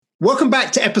Welcome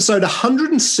back to episode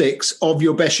 106 of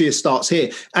Your Best Year Starts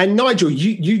Here. And Nigel,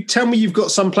 you tell me you've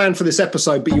got some plan for this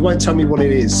episode, but you won't tell me what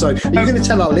it is. So are you going to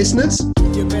tell our listeners?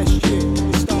 Your best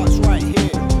year starts right here.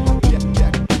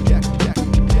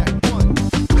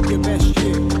 Your best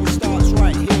year starts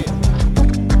right here.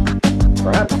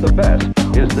 Perhaps the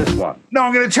best is this one. No,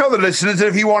 I'm going to tell the listeners that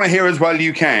if you want to hear as well,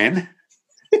 you can.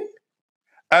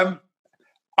 I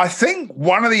think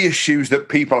one of the issues that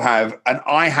people have, and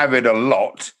I have it a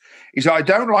lot, is I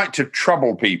don't like to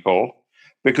trouble people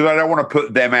because I don't want to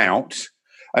put them out.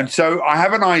 And so I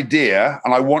have an idea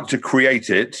and I want to create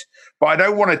it, but I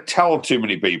don't want to tell too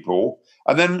many people.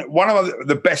 And then one of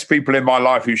the best people in my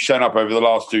life who's shown up over the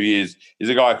last 2 years is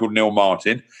a guy called Neil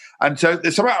Martin. And so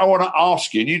there's something I want to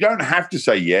ask you, and you don't have to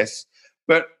say yes,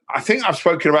 but I think I've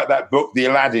spoken about that book, The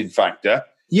Aladdin Factor,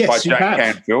 by Jack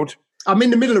Canfield. I'm in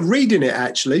the middle of reading it,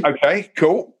 actually. Okay,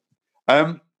 cool.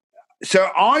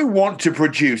 So I want to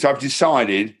produce, I've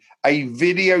decided, a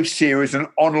video series, an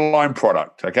online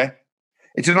product, okay?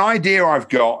 It's an idea I've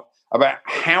got about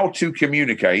how to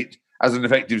communicate as an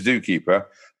effective zookeeper,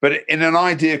 but in an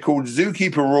idea called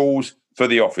Zookeeper Rules for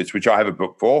the Office, which I have a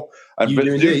book for, and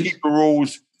Zookeeper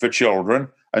Rules for Children,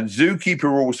 and Zookeeper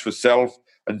Rules for Self,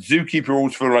 and Zookeeper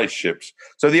Rules for Relationships.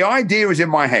 So the idea is in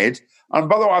my head, and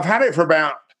by the way, I've had it for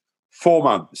about 4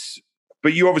 months,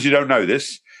 but you obviously don't know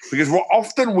this, because what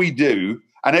often we do,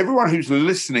 and everyone who's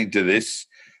listening to this,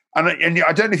 and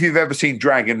I don't know if you've ever seen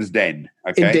Dragon's Den.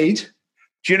 Okay? Indeed.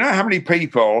 Do you know how many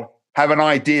people have an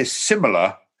idea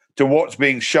similar to what's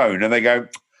being shown, and they go,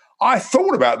 I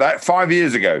thought about that 5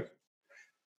 years ago.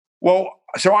 Well,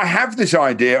 so I have this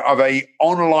idea of an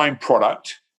online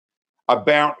product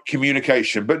about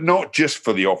communication, but not just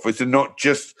for the office and not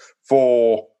just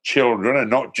for children and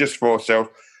not just for ourselves,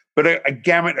 but a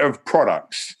gamut of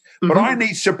products. But I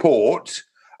need support.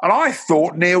 And I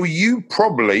thought, Neil, you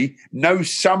probably know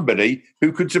somebody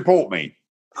who could support me.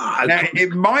 Now,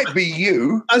 it might be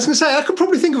you. I was going to say, I could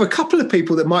probably think of a couple of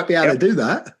people that might be able to do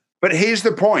that. But here's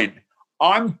the point.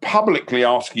 I'm publicly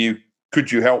asking you,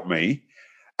 could you help me?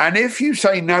 And if you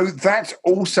say no, that's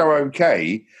also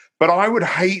okay. But I would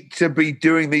hate to be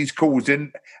doing these calls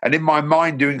and in my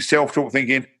mind doing self-talk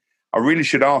thinking, I really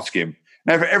should ask him.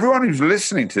 Now, for everyone who's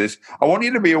listening to this, I want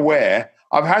you to be aware,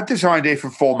 I've had this idea for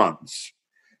 4 months.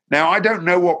 Now, I don't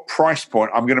know what price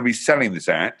point I'm going to be selling this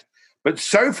at, but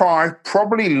so far I've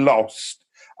probably lost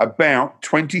about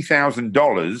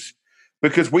 $20,000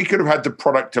 because we could have had the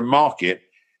product to market,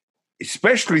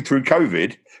 especially through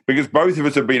COVID, because both of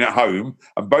us have been at home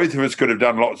and both of us could have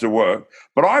done lots of work.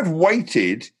 But I've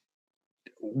waited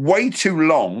way too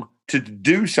long to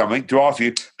do something to ask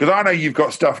you, because I know you've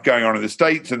got stuff going on in the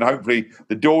States and hopefully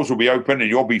the doors will be open and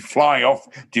you'll be flying off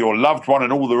to your loved one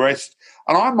and all the rest.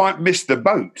 And I might miss the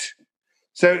boat.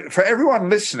 So for everyone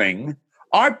listening,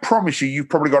 I promise you've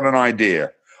probably got an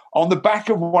idea. On the back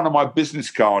of one of my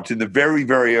business cards in the very,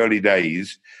 very early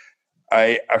days,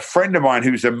 a friend of mine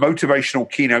who's a motivational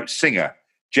keynote singer,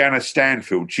 Janice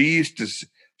Stanfield, she used to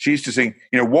sing,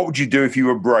 what would you do if you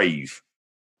were brave?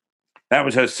 That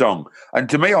was her song. And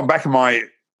to me, on back of my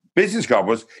business card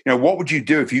was, what would you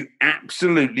do if you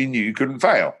absolutely knew you couldn't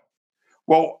fail?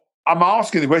 Well, I'm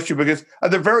asking the question because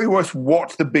at the very worst,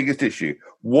 what's the biggest issue?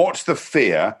 What's the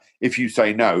fear if you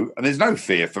say no? And there's no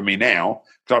fear for me now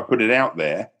because I put it out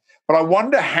there. But I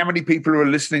wonder how many people who are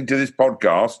listening to this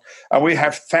podcast, and we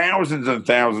have thousands and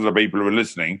thousands of people who are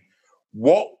listening,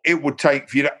 what it would take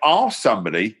for you to ask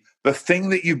somebody the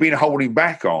thing that you've been holding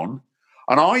back on.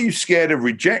 And are you scared of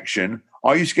rejection?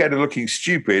 Are you scared of looking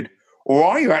stupid? Or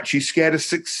are you actually scared of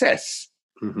success?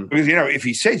 Mm-hmm. Because, if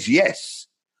he says yes,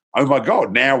 oh my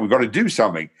God, now we've got to do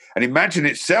something. And imagine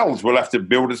it sells, we'll have to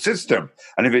build a system.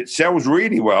 And if it sells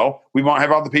really well, we might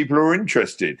have other people who are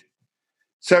interested.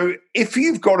 So if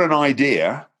you've got an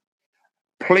idea,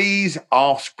 please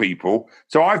ask people.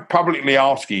 So I've publicly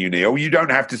asking you, Neil, you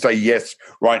don't have to say yes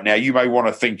right now. You may want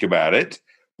to think about it.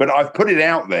 But I've put it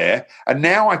out there, and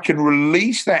now I can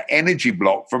release that energy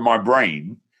block from my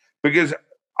brain because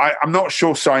I'm not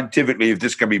sure scientifically if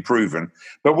this can be proven,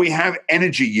 but we have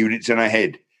energy units in our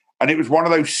head, and it was one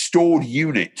of those stored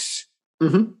units.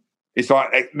 Mm-hmm. It's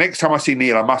like next time I see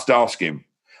Neil, I must ask him.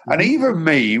 Mm-hmm. And even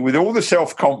me, with all the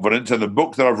self-confidence and the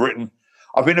book that I've written,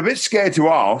 I've been a bit scared to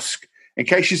ask in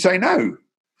case you say no.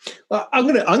 Well, I'm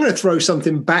gonna throw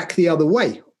something back the other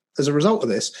way. As a result of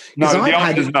this, no, the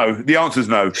answer's no. The answer's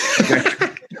no.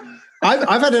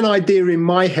 I've had an idea in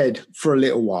my head for a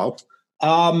little while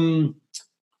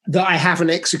that I haven't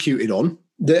executed on.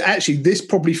 That actually this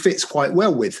probably fits quite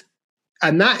well with,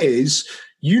 and that is,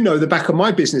 the back of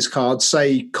my business cards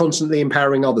say constantly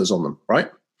empowering others on them, right?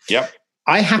 Yep.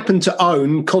 I happen to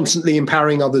own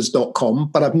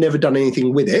constantlyempoweringothers.com, but I've never done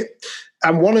anything with it.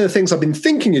 And one of the things I've been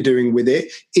thinking of doing with it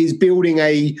is building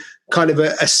a kind of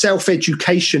a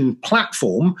self-education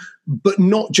platform, but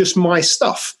not just my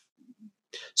stuff.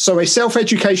 So a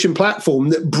self-education platform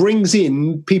that brings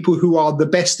in people who are the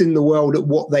best in the world at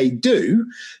what they do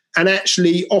and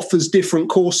actually offers different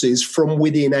courses from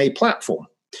within a platform.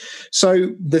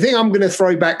 So the thing I'm going to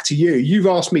throw back to you, you've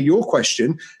asked me your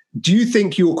question. Do you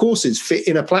think your courses fit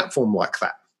in a platform like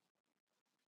that?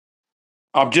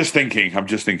 I'm just thinking.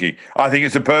 I think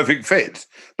it's a perfect fit.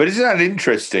 But isn't that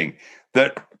interesting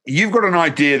that you've got an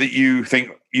idea that you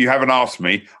think you haven't asked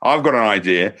me? I've got an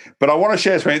idea, but I want to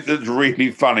share something that's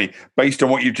really funny based on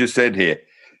what you just said here.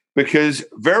 Because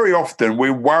very often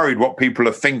we're worried what people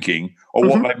are thinking or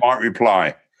what they might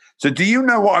reply. So do you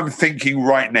know what I'm thinking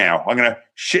right now? I'm going to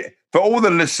for all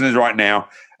the listeners right now,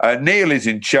 Neil is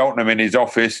in Cheltenham in his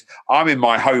office. I'm in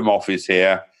my home office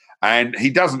here, and he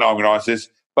doesn't organise this,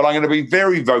 but I'm going to be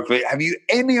very vocal. Have you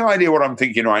any idea what I'm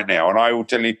thinking right now? And I will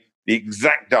tell you the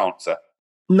exact answer.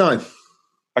 No.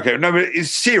 Okay, no, but it's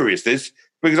serious, this,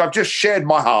 because I've just shared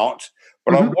my heart,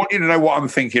 but I want you to know what I'm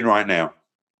thinking right now.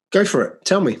 Go for it.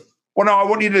 Tell me. Well, no, I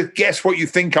want you to guess what you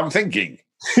think I'm thinking.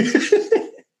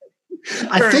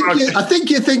 I think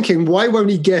you're thinking, why won't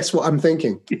he guess what I'm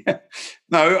thinking? Yeah.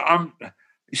 No,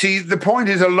 see, the point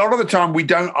is a lot of the time we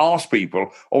don't ask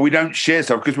people or we don't share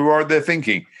stuff because we're worried they're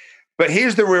thinking. But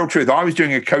here's the real truth. I was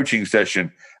doing a coaching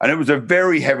session, and it was a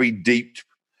very heavy, deep,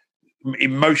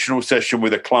 emotional session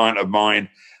with a client of mine.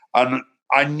 And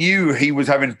I knew he was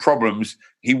having problems.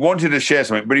 He wanted to share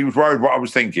something, but he was worried what I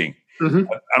was thinking. And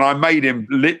I made him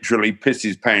literally piss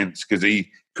his pants because he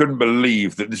couldn't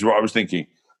believe that this is what I was thinking.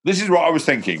 This is what I was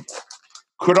thinking.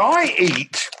 Could I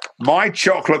eat my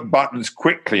chocolate buttons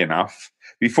quickly enough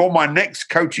before my next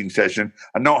coaching session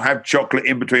and not have chocolate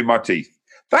in between my teeth?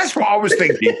 That's what I was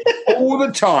thinking all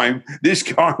the time this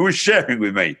guy was sharing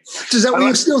with me. Is that what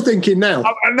you're still thinking now?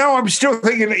 No, I'm still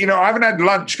thinking that, I haven't had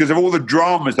lunch because of all the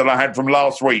dramas that I had from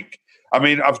last week. I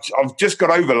mean, I've just got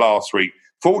over last week.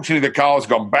 Fortunately, the car's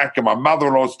gone back and my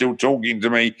mother-in-law's still talking to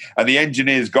me and the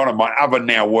engineer's gone and my oven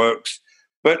now works.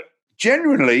 But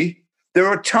generally, there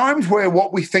are times where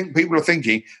what we think people are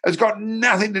thinking has got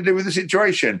nothing to do with the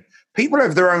situation. People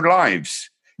have their own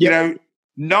lives. Yep.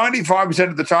 95%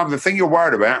 of the time, the thing you're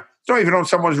worried about, it's not even on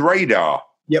someone's radar.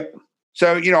 Yep.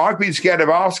 So, I've been scared of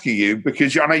asking you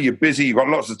because I know you're busy. You've got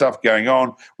lots of stuff going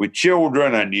on with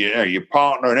children and your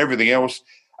partner and everything else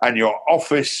and your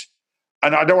office.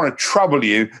 And I don't want to trouble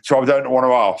you, so I don't want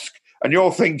to ask. And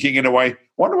you're thinking in a way,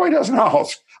 wonder why he doesn't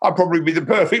ask. I'd probably be the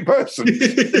perfect person.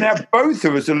 Now, both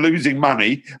of us are losing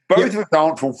money. Both of us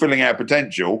aren't fulfilling our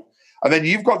potential. And then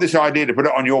you've got this idea to put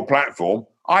it on your platform.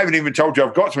 I haven't even told you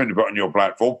I've got something to put on your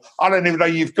platform. I don't even know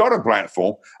you've got a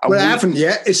platform. And I haven't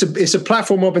yet. It's a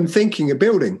platform I've been thinking of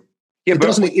building. Yeah,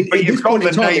 but you've got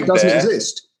the name it doesn't there.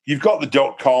 exist. You've got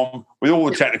the .com with all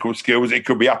the technical skills. It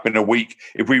could be up in a week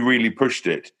if we really pushed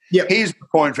it. Yep. Here's the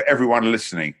point for everyone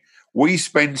listening. We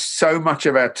spend so much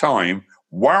of our time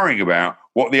worrying about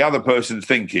what the other person's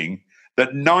thinking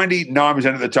that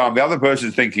 99% of the time the other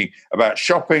person's thinking about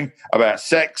shopping, about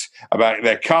sex, about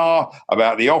their car,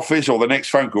 about the office or the next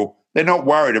phone call. They're not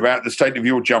worried about the state of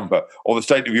your jumper or the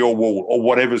state of your wall or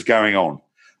whatever's going on.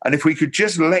 And if we could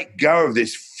just let go of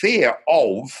this fear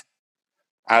of,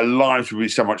 our lives would be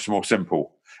so much more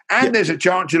simple. And there's a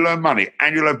chance you'll earn money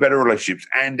and you'll have better relationships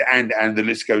and the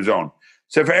list goes on.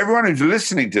 So for everyone who's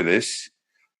listening to this,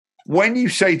 when you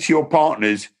say to your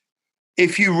partners,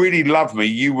 if you really love me,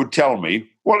 you would tell me.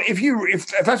 Well, if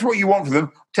that's what you want for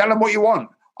them, tell them what you want.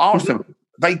 Ask them.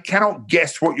 They cannot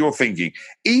guess what you're thinking.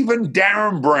 Even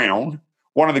Darren Brown,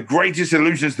 one of the greatest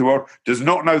illusionists in the world, does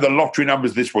not know the lottery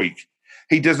numbers this week.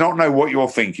 He does not know what you're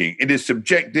thinking. It is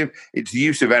subjective. It's the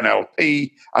use of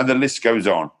NLP, and the list goes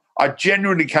on. I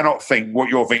genuinely cannot think what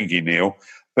you're thinking, Neil.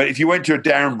 But if you went to a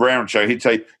Darren Brown show, he'd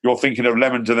say, you're thinking of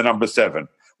lemon to the number 7.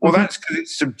 Well, that's because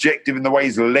it's subjective in the way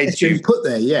he's led you. It's been put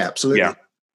there, yeah, absolutely. Yeah.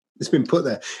 It's been put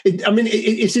there.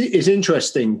 It's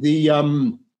interesting.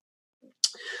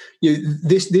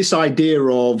 This idea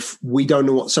of we don't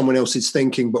know what someone else is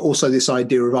thinking, but also this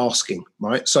idea of asking,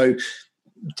 right? So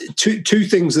two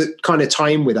things that kind of tie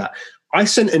in with that. I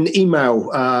sent an email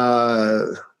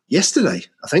yesterday,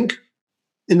 I think,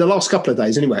 in the last couple of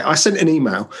days anyway. I sent an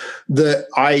email that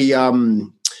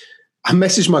I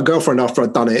messaged my girlfriend after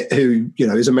I'd done it, who,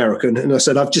 is American. And I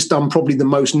said, I've just done probably the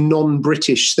most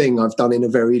non-British thing I've done in a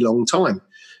very long time.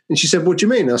 And she said, what do you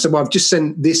mean? And I said, well, I've just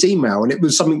sent this email. And it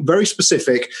was something very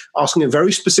specific, asking a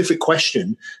very specific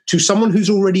question to someone who's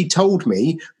already told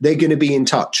me they're going to be in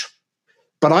touch.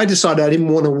 But I decided I didn't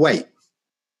want to wait.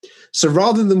 So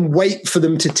rather than wait for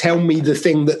them to tell me the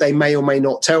thing that they may or may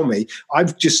not tell me,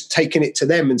 I've just taken it to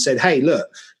them and said, hey, look,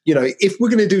 if we're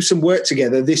going to do some work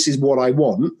together, this is what I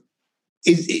want.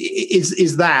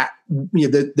 Is that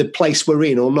the place we're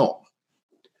in or not?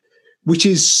 Which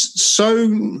is so,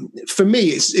 for me,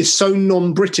 it's so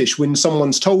non-British when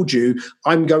someone's told you,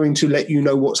 I'm going to let you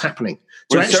know what's happening.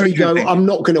 To actually go, I'm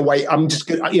not going to wait. I'm just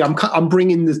going. I'm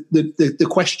bringing the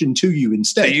question to you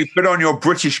instead. So you put on your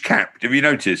British cap. Have you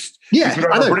noticed? Yeah,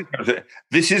 I know.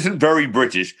 This isn't very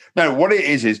British. No, what it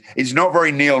is it's not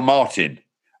very Neil Martin.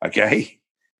 Okay,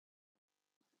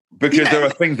 because there are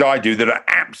things I do that are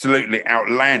absolutely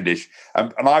outlandish,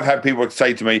 and I've had people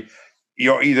say to me,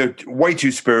 "You're either way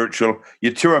too spiritual,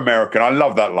 you're too American." I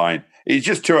love that line. It's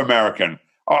just too American.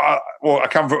 I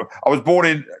was born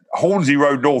in Hornsey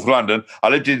Road, North London. I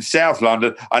lived in South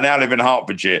London. I now live in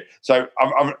Hertfordshire. So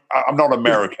I'm not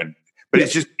American. But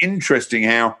it's just interesting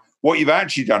how what you've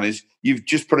actually done is you've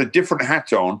just put a different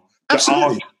hat on.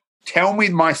 Absolutely. Tell me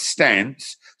my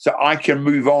stance so I can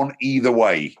move on either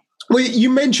way. Well, you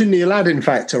mentioned the Aladdin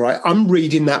factor, right? I'm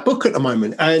reading that book at the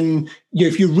moment. And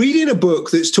if you're reading a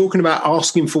book that's talking about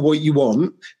asking for what you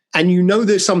want, and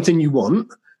there's something you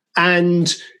want,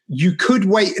 and you could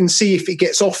wait and see if it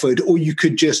gets offered, or you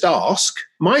could just ask.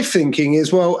 My thinking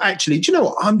is, well, actually, do you know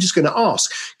what? I'm just going to ask,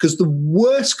 because the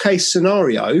worst case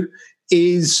scenario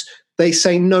is they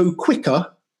say no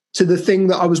quicker to the thing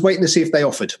that I was waiting to see if they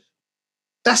offered.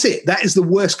 That's it. That is the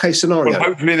worst case scenario. Well,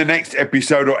 hopefully in the next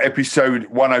episode, or episode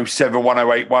 107,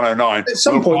 108, 109, at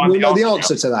some point we'll know the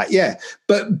answer to that. Yeah,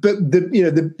 but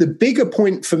the bigger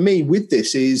point for me with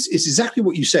this is exactly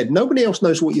what you said. Nobody else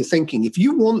knows what you're thinking. If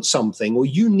you want something or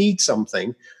you need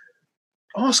something,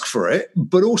 ask for it,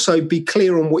 but also be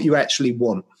clear on what you actually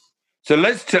want. So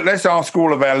let's ask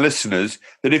all of our listeners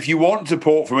that if you want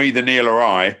support from either Neil or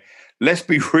I, let's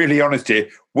be really honest here.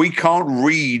 We can't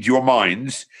read your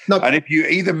minds. No. And if you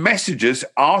either message us,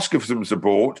 ask for some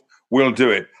support, we'll do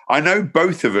it. I know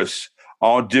both of us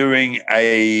are doing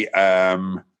a,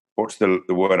 what's the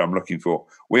word I'm looking for?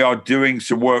 We are doing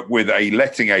some work with a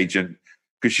letting agent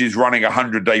because she's running a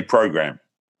 100-day program.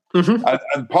 Mm-hmm.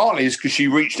 And partly is because she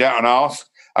reached out and asked,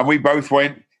 and we both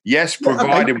went, yes,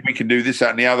 provided we can do this, that,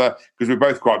 and the other, because we're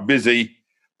both quite busy,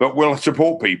 but we'll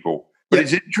support people. But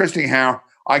it's interesting how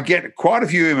I get quite a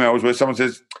few emails where someone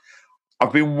says,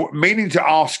 I've been meaning to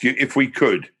ask you if we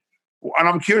could. And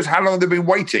I'm curious how long they've been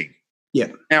waiting.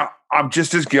 Yeah. Now, I'm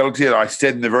just as guilty as I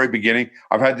said in the very beginning.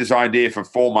 I've had this idea for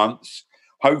 4 months.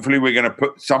 Hopefully we're going to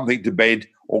put something to bed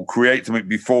or create something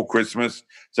before Christmas.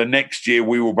 So next year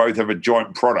we will both have a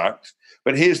joint product.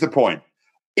 But here's the point.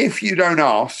 If you don't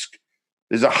ask,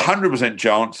 there's 100%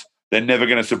 chance they're never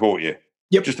going to support you.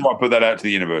 Yep. Just to put that out to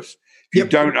the universe. If you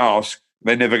don't ask,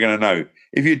 they're never going to know.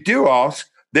 If you do ask,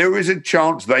 there is a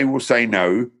chance they will say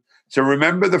no. So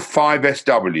remember the 5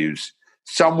 SWs.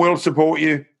 Some will support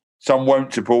you. Some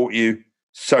won't support you.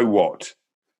 So what?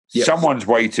 Yep. Someone's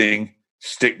waiting.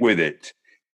 Stick with it.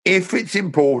 If it's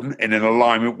important and in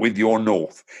alignment with your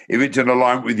north, if it's in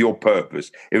alignment with your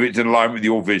purpose, if it's in alignment with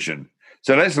your vision.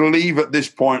 So let's leave at this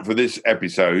point for this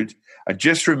episode. And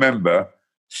just remember,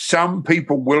 some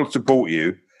people will support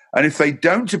you. And if they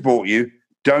don't support you,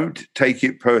 don't take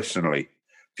it personally.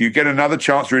 If you get another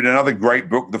chance to read another great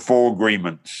book, The 4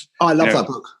 Agreements. Oh, I love that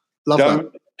book.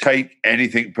 Don't take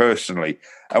anything personally.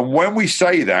 And when we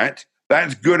say that,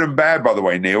 that's good and bad, by the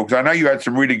way, Neil, because I know you had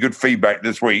some really good feedback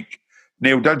this week.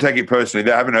 Neil, don't take it personally.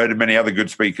 They haven't heard of many other good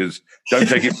speakers. Don't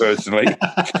take it personally.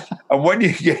 And when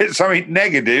you get something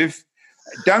negative,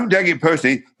 don't take it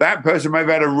personally. That person may have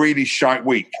had a really shite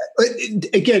week.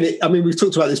 Again, we've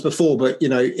talked about this before, but,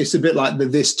 it's a bit like the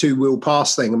this too will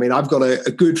pass thing. I mean, I've got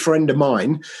a good friend of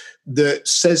mine that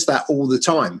says that all the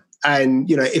time. And,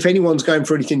 if anyone's going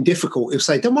through anything difficult, he'll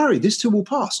say, don't worry, this too will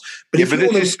pass. But this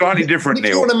is slightly different,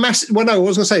 Neil. What I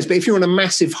was going to say is, but if you're on a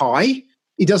massive high,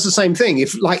 he does the same thing.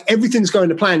 If everything's going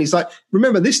to plan, he's like,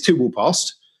 remember, this too will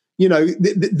pass.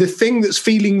 The thing that's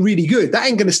feeling really good, that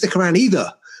ain't going to stick around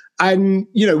either. And,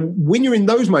 when you're in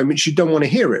those moments, you don't want to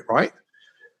hear it, right?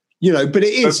 But it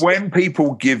is. But when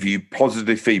people give you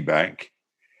positive feedback,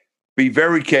 be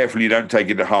very careful you don't take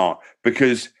it to heart,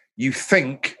 because you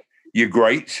think you're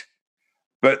great,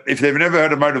 but if they've never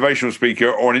heard a motivational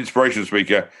speaker or an inspirational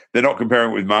speaker, they're not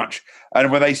comparing it with much.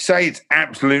 And when they say it's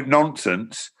absolute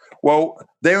nonsense, well,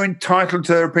 they're entitled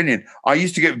to their opinion. I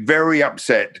used to get very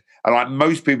upset, and like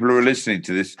most people who are listening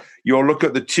to this, you'll look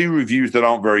at the 2 reviews that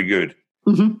aren't very good.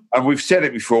 Mm-hmm. And we've said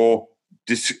it before,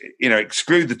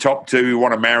 exclude the top 2 who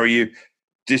want to marry you,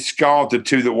 discard the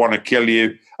two that want to kill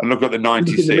you and look at the Look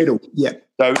 96. in the middle. Yeah.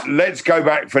 So let's go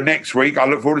back for next week. I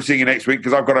look forward to seeing you next week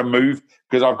because I've got to move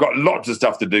because I've got lots of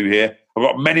stuff to do here. I've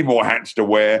got many more hats to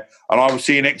wear, and I will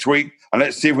see you next week. And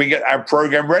let's see if we can get our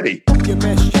program ready. Your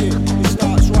best shit, it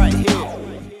starts right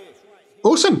here.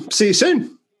 Awesome. See you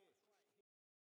soon.